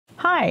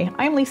Hi,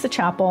 I'm Lisa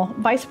Chappell,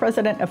 Vice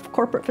President of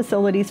Corporate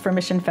Facilities for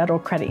Mission Federal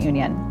Credit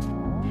Union.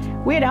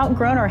 We had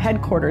outgrown our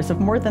headquarters of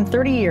more than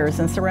 30 years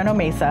in Sereno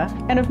Mesa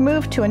and have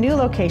moved to a new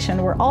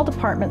location where all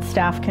department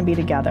staff can be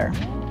together.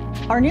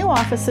 Our new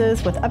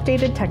offices with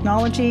updated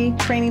technology,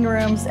 training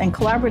rooms, and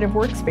collaborative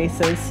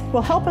workspaces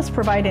will help us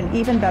provide an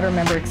even better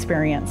member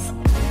experience.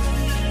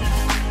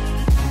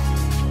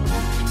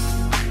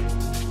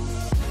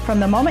 From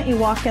the moment you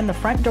walk in the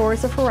front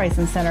doors of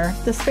Horizon Center,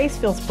 the space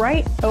feels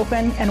bright,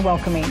 open, and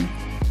welcoming.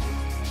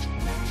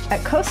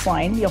 At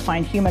Coastline, you'll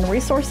find human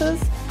resources,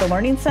 the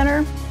Learning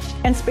Center,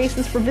 and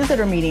spaces for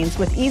visitor meetings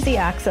with easy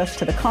access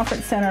to the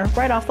Conference Center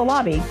right off the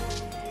lobby.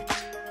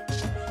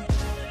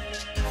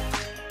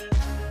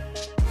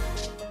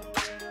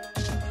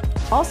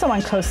 Also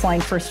on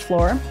Coastline first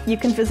floor, you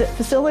can visit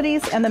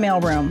facilities and the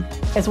mailroom,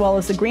 as well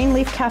as the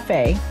Greenleaf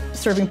Cafe,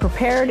 serving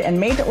prepared and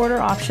made-to-order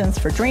options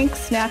for drinks,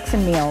 snacks,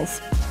 and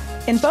meals.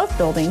 In both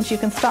buildings, you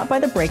can stop by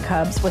the break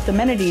hubs with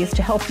amenities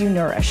to help you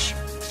nourish.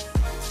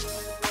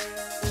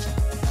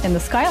 In the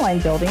Skyline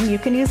building, you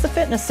can use the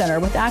fitness center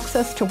with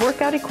access to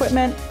workout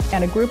equipment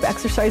and a group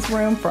exercise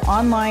room for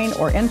online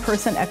or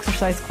in-person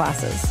exercise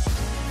classes.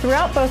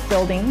 Throughout both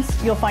buildings,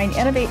 you'll find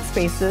Innovate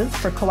spaces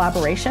for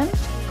collaboration,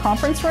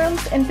 conference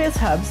rooms, and biz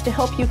hubs to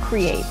help you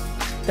create.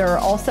 There are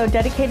also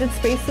dedicated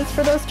spaces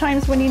for those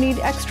times when you need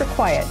extra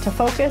quiet to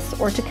focus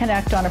or to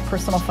connect on a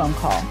personal phone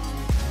call.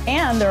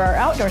 And there are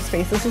outdoor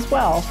spaces as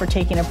well for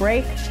taking a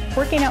break,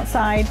 working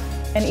outside,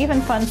 and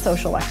even fun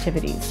social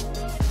activities.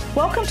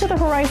 Welcome to the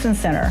Horizon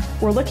Center.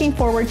 We're looking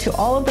forward to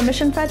all of the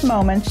Mission Fed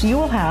moments you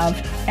will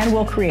have and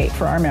will create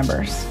for our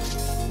members.